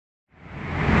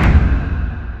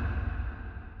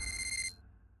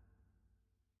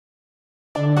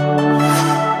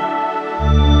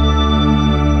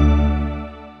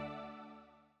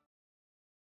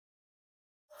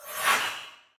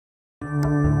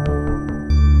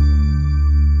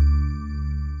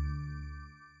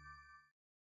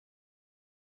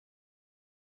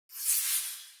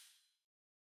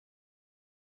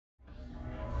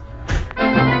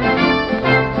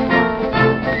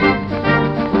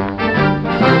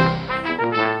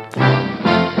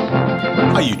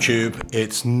YouTube,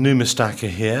 it's Numistaka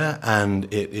here, and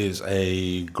it is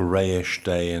a greyish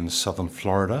day in southern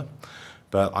Florida,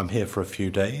 but I'm here for a few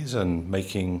days and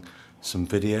making some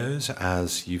videos,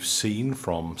 as you've seen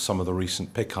from some of the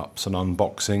recent pickups and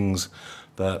unboxings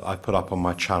that I put up on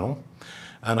my channel.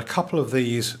 And a couple of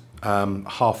these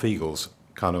half eagles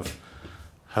kind of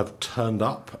have turned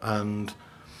up, and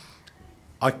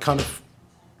I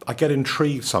get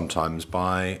intrigued sometimes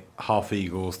by half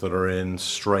eagles that are in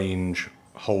strange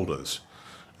holders,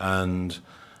 and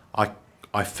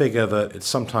I figure that it's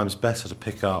sometimes better to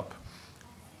pick up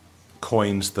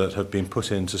coins that have been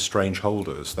put into strange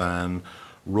holders than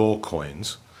raw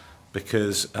coins,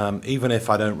 because even if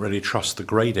I don't really trust the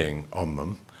grading on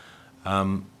them,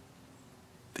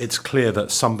 it's clear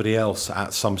that somebody else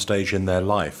at some stage in their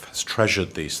life has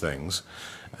treasured these things,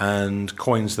 and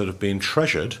coins that have been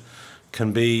treasured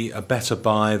can be a better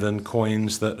buy than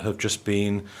coins that have just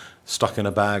been stuck in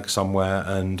a bag somewhere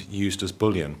and used as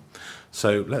bullion.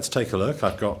 So let's take a look.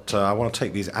 I want to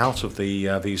take these out of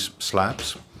these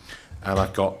slabs, and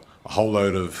I've got a whole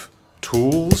load of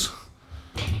tools,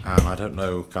 and I don't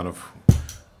know kind of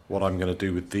what I'm going to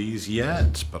do with these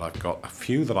yet, but I've got a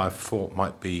few that I thought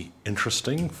might be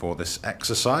interesting for this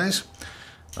exercise.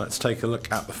 Let's take a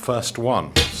look at the first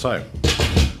one. So,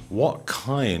 what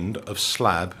kind of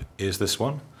slab is this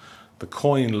one? The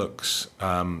coin looks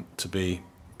to be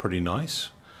pretty nice.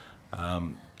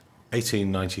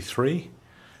 1893.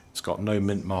 It's got no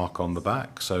mint mark on the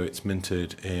back, so it's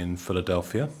minted in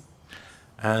Philadelphia.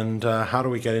 And how do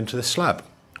we get into this slab?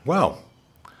 Well,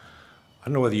 I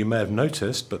don't know whether you may have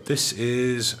noticed, but this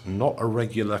is not a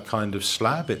regular kind of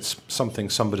slab. It's something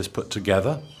somebody's put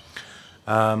together.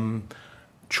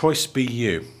 Choice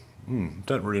BU.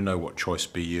 Don't really know what Choice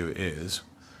BU is,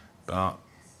 but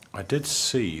I did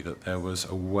see that there was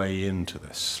a way into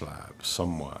this slab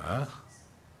somewhere.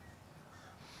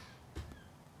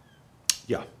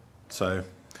 Yeah, so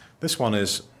this one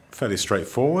is fairly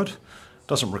straightforward.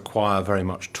 Doesn't require very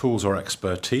much tools or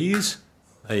expertise.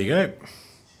 There you go.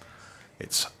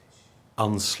 It's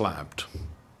unslabbed.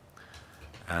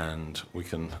 And we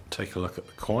can take a look at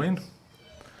the coin.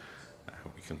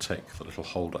 We can take the little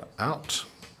holder out.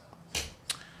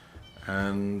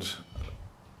 And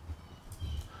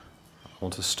I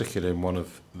want to stick it in one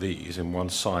of these, in one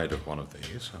side of one of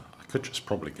these. I could just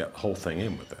probably get the whole thing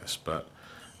in with this, but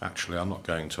actually I'm not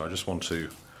going to. I just want to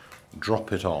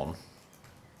drop it on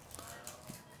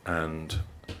and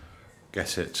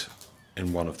get it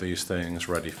in one of these things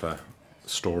ready for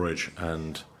storage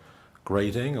and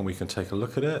grading, and we can take a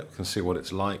look at it. We can see what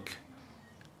it's like.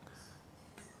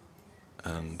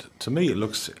 And to me,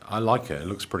 I like it. It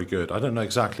looks pretty good. I don't know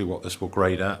exactly what this will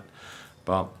grade at,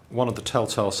 but one of the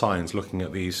telltale signs looking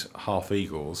at these half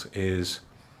eagles is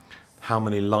how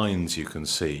many lines you can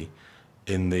see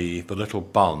in the little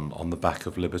bun on the back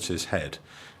of Liberty's head.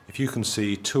 If you can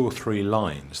see 2 or 3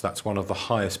 lines, that's one of the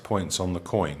highest points on the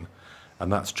coin,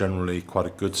 and that's generally quite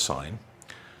a good sign.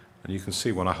 And you can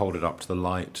see when I hold it up to the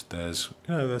light,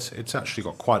 it's actually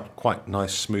got quite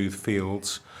nice smooth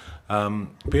fields.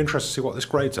 Be interested to see what this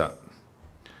grades at.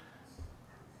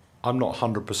 I'm not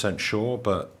 100% sure,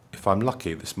 but if I'm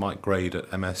lucky, this might grade at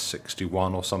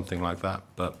MS61 or something like that,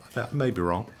 but that may be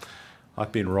wrong.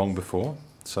 I've been wrong before,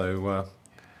 so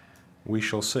we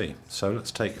shall see. So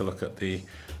let's take a look at the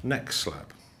next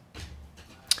slab.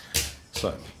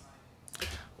 So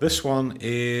this one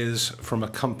is from a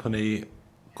company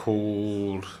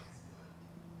called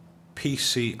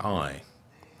PCI.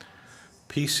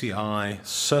 PCI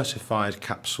Certified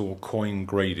Capsule Coin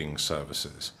Grading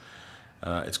Services.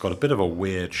 It's got a bit of a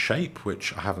weird shape,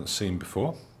 which I haven't seen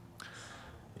before.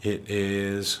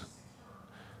 I've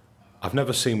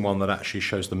never seen one that actually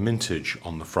shows the mintage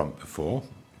on the front before,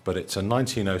 but it's a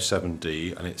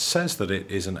 1907D, and it says that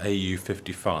it is an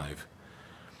AU55.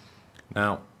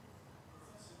 Now,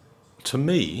 to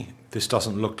me, this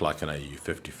doesn't look like an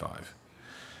AU55.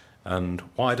 And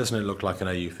why doesn't it look like an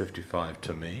AU55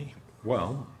 to me?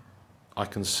 Well, I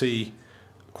can see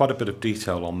quite a bit of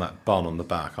detail on that bun on the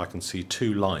back. I can see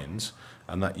 2 lines,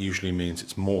 and that usually means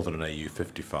it's more than an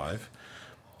AU55.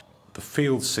 The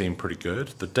fields seem pretty good.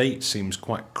 The date seems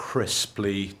quite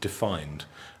crisply defined,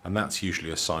 and that's usually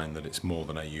a sign that it's more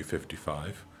than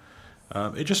AU55.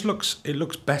 It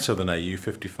looks better than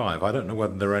AU55. I don't know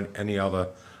whether there are any other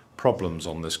problems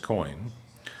on this coin.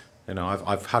 You know,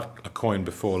 I've had a coin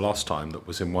before last time that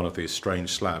was in one of these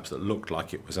strange slabs that looked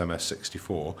like it was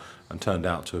MS64 and turned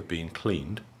out to have been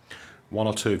cleaned. 1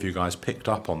 or 2 of you guys picked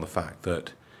up on the fact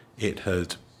that it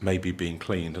had maybe been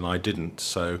cleaned and I didn't.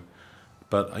 So,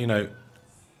 but you know,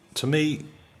 to me,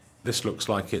 this looks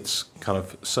like it's kind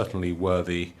of certainly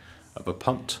worthy of a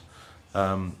punt,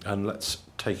 and let's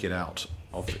take it out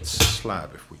of its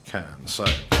slab if we can. So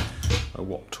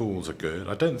what tools are good?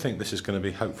 I don't think this is going to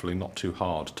be, hopefully not too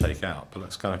hard to take out, but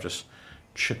let's kind of just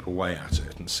chip away at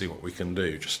it and see what we can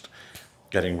do, just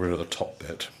getting rid of the top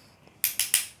bit.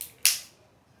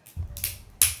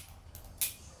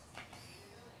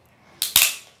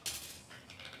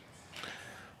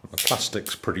 The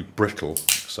plastic's pretty brittle,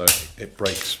 so it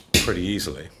breaks pretty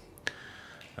easily,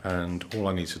 and all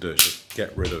I need to do is just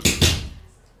get rid of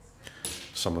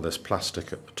some of this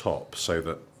plastic at the top so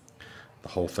that the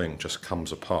whole thing just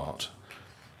comes apart.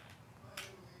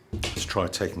 Let's try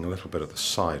taking a little bit of the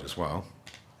side as well.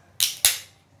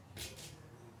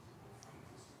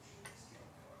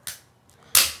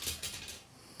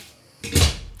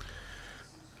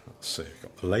 Let's see, we've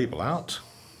got the label out,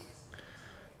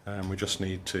 and we just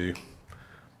need to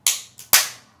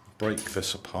break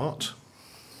this apart.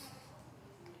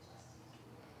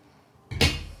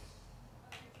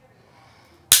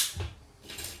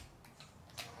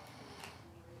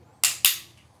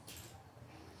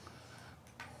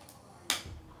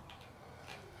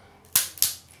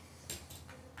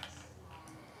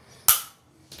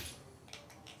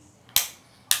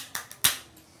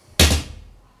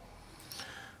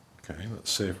 Okay,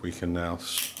 let's see if we can now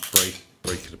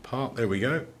break it apart. There we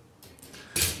go.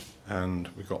 And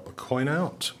we've got the coin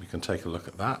out. We can take a look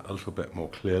at that a little bit more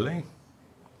clearly.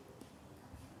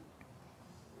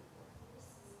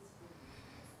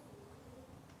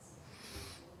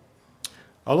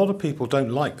 A lot of people don't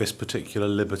like this particular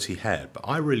Liberty head, but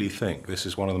I really think this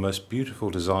is one of the most beautiful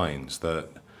designs that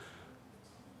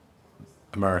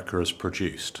America has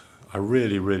produced. I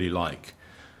really, really like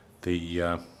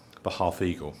the half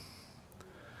eagle.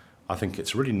 I think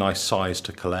it's a really nice size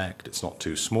to collect. It's not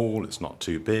too small, it's not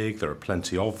too big, there are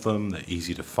plenty of them, they're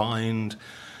easy to find.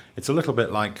 It's a little bit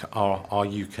like our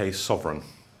UK sovereign.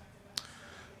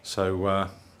 So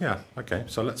yeah, okay,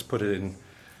 so let's put it in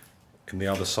the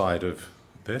other side of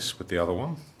this with the other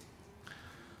one.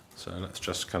 So let's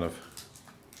just kind of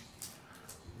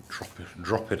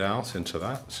drop it out into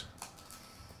that.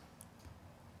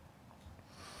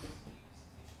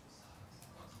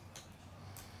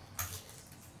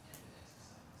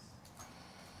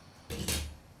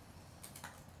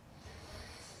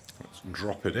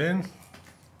 Drop it in,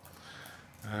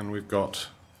 and we've got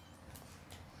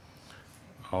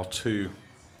our two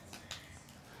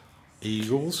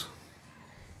eagles.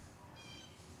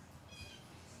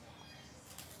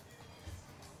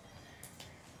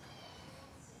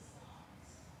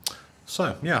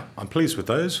 So yeah, I'm pleased with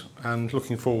those and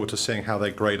looking forward to seeing how they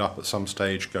grade up at some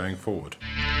stage going forward.